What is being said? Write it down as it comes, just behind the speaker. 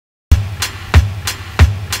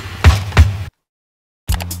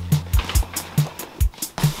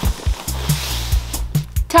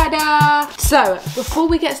Ta-da! So, before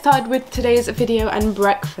we get started with today's video and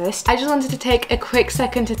breakfast, I just wanted to take a quick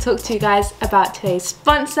second to talk to you guys about today's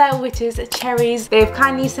sponsor, which is Cherries. They've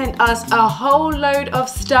kindly sent us a whole load of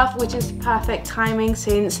stuff, which is perfect timing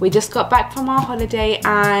since we just got back from our holiday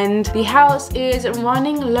and the house is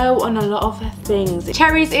running low on a lot of things.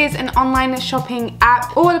 Cherries is an online shopping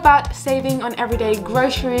app all about saving on everyday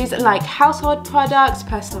groceries like household products,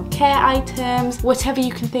 personal care items, whatever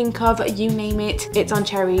you can think of, you name it, it's on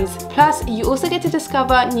Cherries. Plus, you also get to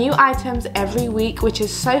discover new items every week, which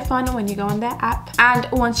is so fun when you go on their app. And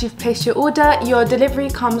once you've placed your order, your delivery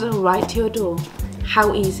comes right to your door.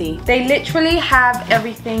 How easy. They literally have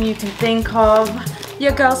everything you can think of.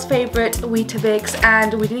 Your girl's favorite weetabix,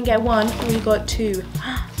 and we didn't get one, we got two.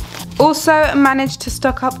 Also managed to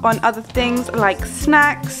stock up on other things like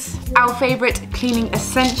snacks, our favorite cleaning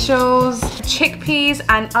essentials, chickpeas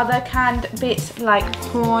and other canned bits like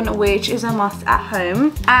prawn, which is a must at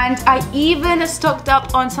home. And I even stocked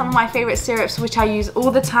up on some of my favorite syrups which I use all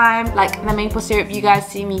the time, like the maple syrup you guys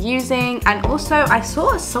see me using, and also I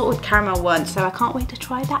saw a salted caramel one, so I can't wait to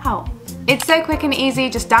try that out. It's so quick and easy.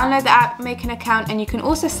 Just download the app, make an account, and you can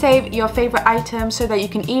also save your favorite items so that you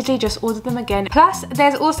can easily just order them again. Plus,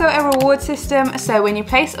 there's also a reward system, so when you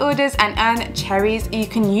place orders and earn cherries, you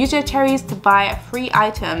can use your cherries to buy free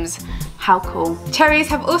items. How cool. Cherries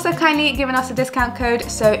have also kindly given us a discount code,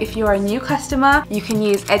 so if you're a new customer, you can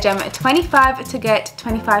use Ecem25 to get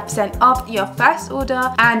 25% off your first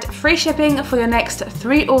order and free shipping for your next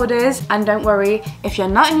 3 orders. And don't worry, if you're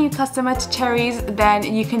not a new customer to Cherries, then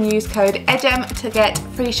you can use code Ecem to get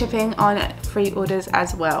free shipping on free orders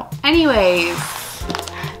as well. Anyways,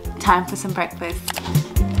 time for some breakfast.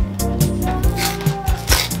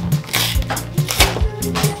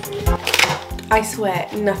 I swear,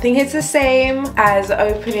 nothing is the same as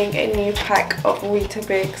opening a new pack of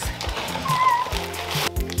weetabix.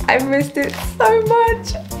 I missed it so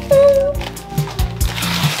much.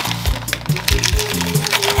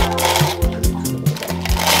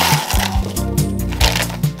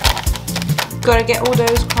 Gotta get all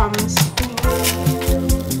those crumbs.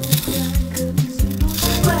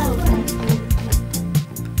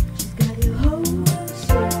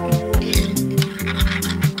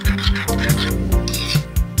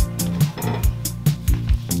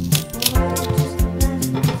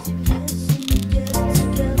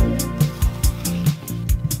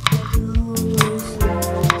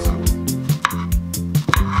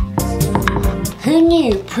 Who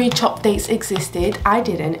knew pre-chop dates existed? I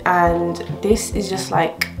didn't, and this is just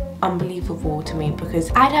like unbelievable to me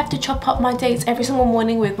because I'd have to chop up my dates every single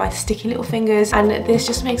morning with my sticky little fingers, and this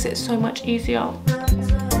just makes it so much easier.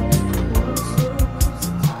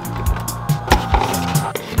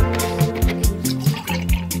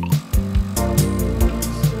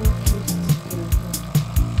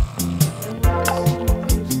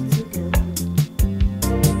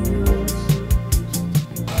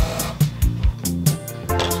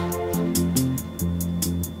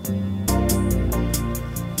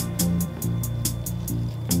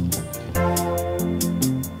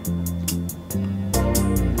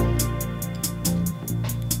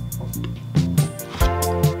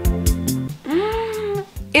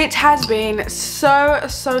 It has been so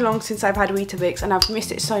long since I've had weetabix, and I've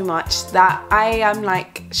missed it so much that I am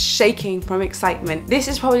like shaking from excitement. This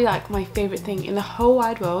is probably like my favorite thing in the whole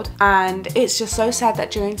wide world, and it's just so sad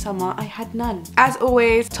that during summer I had none. As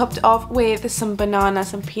always, topped off with some banana,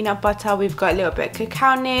 some peanut butter. We've got a little bit of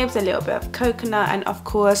cacao nibs, a little bit of coconut, and of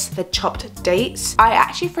course the chopped dates. I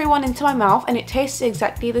actually threw one into my mouth and it tastes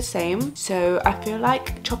exactly the same, so I feel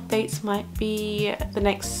like chopped dates might be the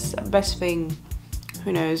next best thing.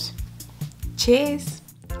 Who knows? Cheers!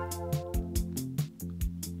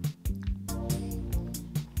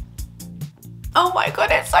 Oh my god,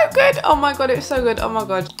 it's so good! Oh my god, it's so good! Oh my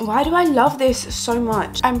god. Why do I love this so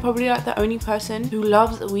much? I'm probably like the only person who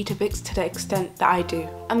loves weetabix to the extent that I do.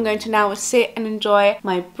 I'm going to now sit and enjoy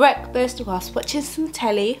my breakfast whilst watching some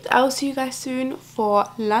telly. I'll see you guys soon for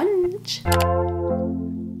lunch.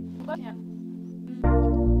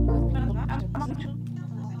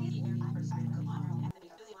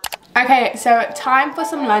 Okay, so time for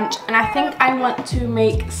some lunch, and I think I want to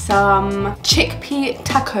make some chickpea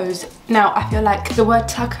tacos. Now, I feel like the word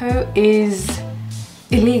taco is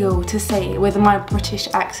illegal to say with my British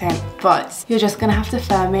accent, but you're just gonna have to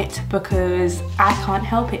firm it because I can't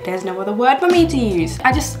help it. There's no other word for me to use.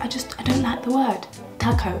 I don't like the word.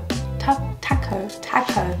 Taco.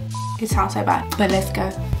 Taco. It sounds so bad, but let's go.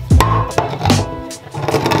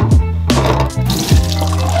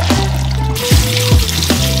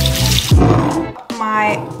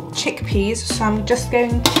 My chickpeas, so I'm just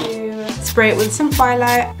going to spray it with some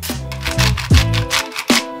firelight.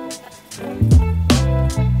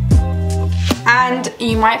 And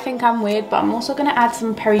you might think I'm weird, but I'm also gonna add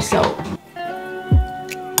some peri salt.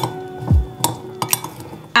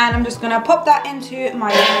 And I'm just gonna pop that into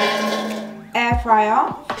my air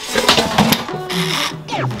fryer.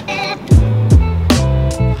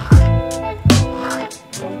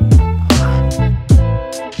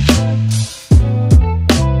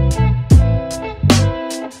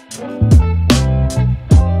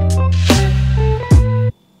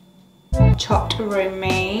 Chopped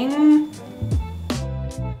romaine,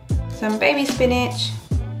 some baby spinach,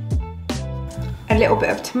 a little bit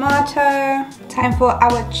of tomato. Time for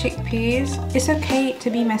our chickpeas. It's okay to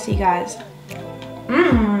be messy, guys.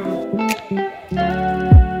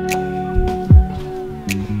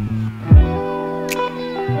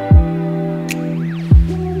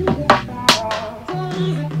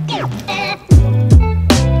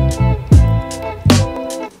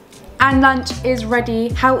 And lunch is ready.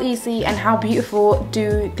 How easy and how beautiful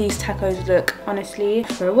do these tacos look, honestly.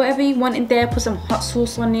 Throw whatever you want in there, put some hot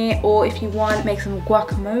sauce on it, or if you want, make some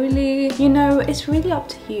guacamole. You know, it's really up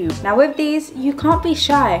to you. Now with these, you can't be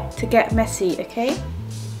shy to get messy, okay?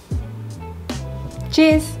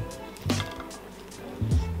 Cheers.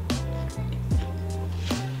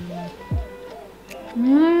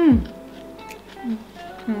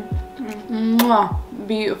 Mwah.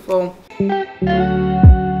 Beautiful.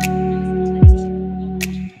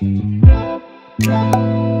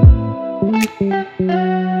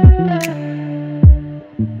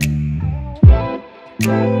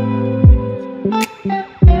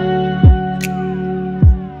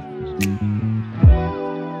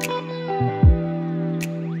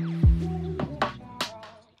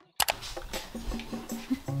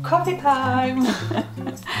 Coffee time!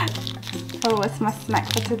 Oh, what's my snack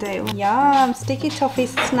for today? Yum! Sticky toffee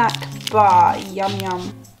snack bar. Yum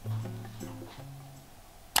yum.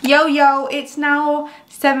 Yo, it's now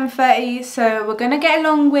 7:30, so we're gonna get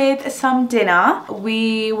along with some dinner.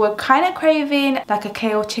 We were kind of craving like a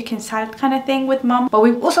kale chicken salad kind of thing with mum, but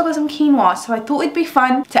we've also got some quinoa, so I thought it'd be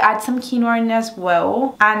fun to add some quinoa in as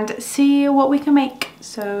well and see what we can make.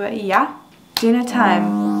 So yeah, dinner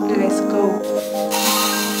time. Let's go.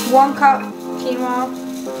 1 cup quinoa.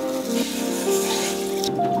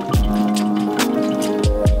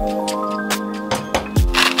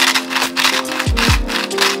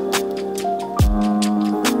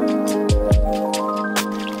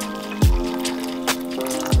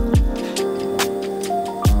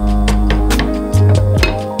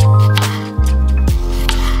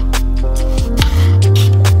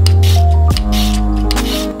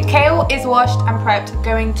 Washed and prepped.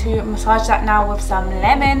 Going to massage that now with some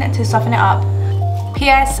lemon to soften it up.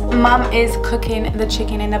 P.S. Mum is cooking the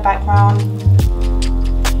chicken in the background.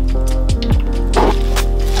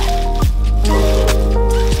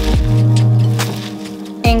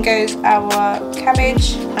 In goes our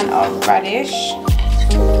cabbage and our radish.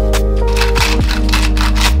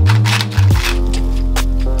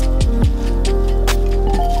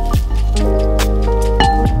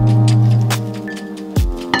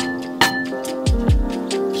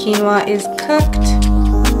 Quinoa is cooked.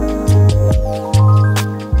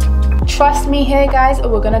 Trust me here, guys,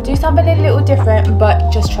 we're gonna do something a little different,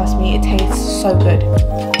 but just trust me, it tastes so good.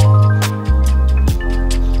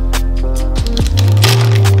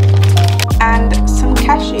 And some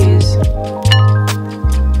cashews.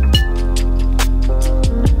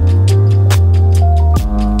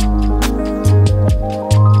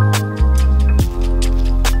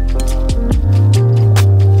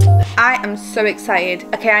 I'm so excited.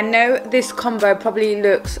 Okay, I know this combo probably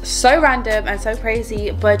looks so random and so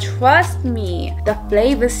crazy, but trust me, the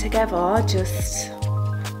flavors together are just...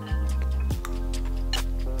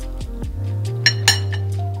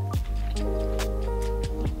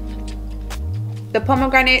 The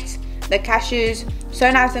pomegranates, the cashews,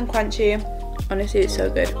 so nice and crunchy. Honestly, it's so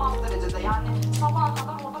good.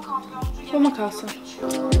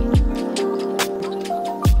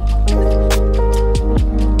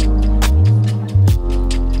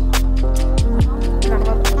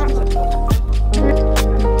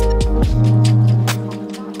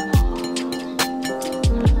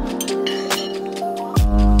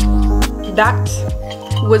 That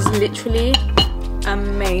was literally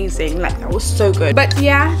amazing. Like, that was so good. But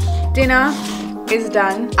yeah, dinner is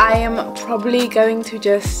done. I am probably going to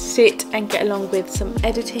just sit and get along with some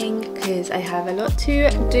editing because I have a lot to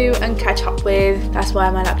do and catch up with. That's why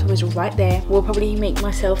my laptop is right there. We'll probably make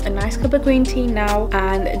myself a nice cup of green tea now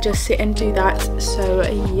and just sit and do that. So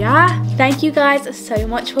yeah, Thank you guys so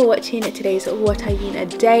much for watching today's What I Eat a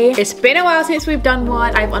Day. It's been a while since we've done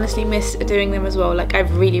one. I've honestly missed doing them as well. Like,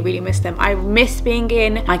 I've really missed them. I miss being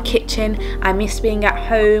in my kitchen. I miss being at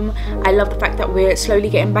home. I love the fact that we're slowly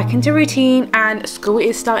getting back into routine, and school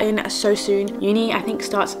is starting so soon. Uni, I think,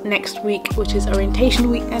 starts next week, which is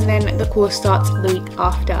orientation week, and then the course starts the week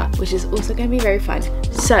after, which is also going to be very fun.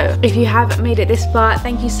 So if you have made it this far,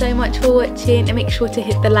 thank you so much for watching, and make sure to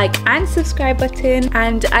hit the like and subscribe button,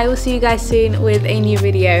 and I will see you guys soon with a new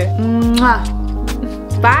video.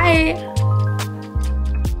 Mwah. Bye.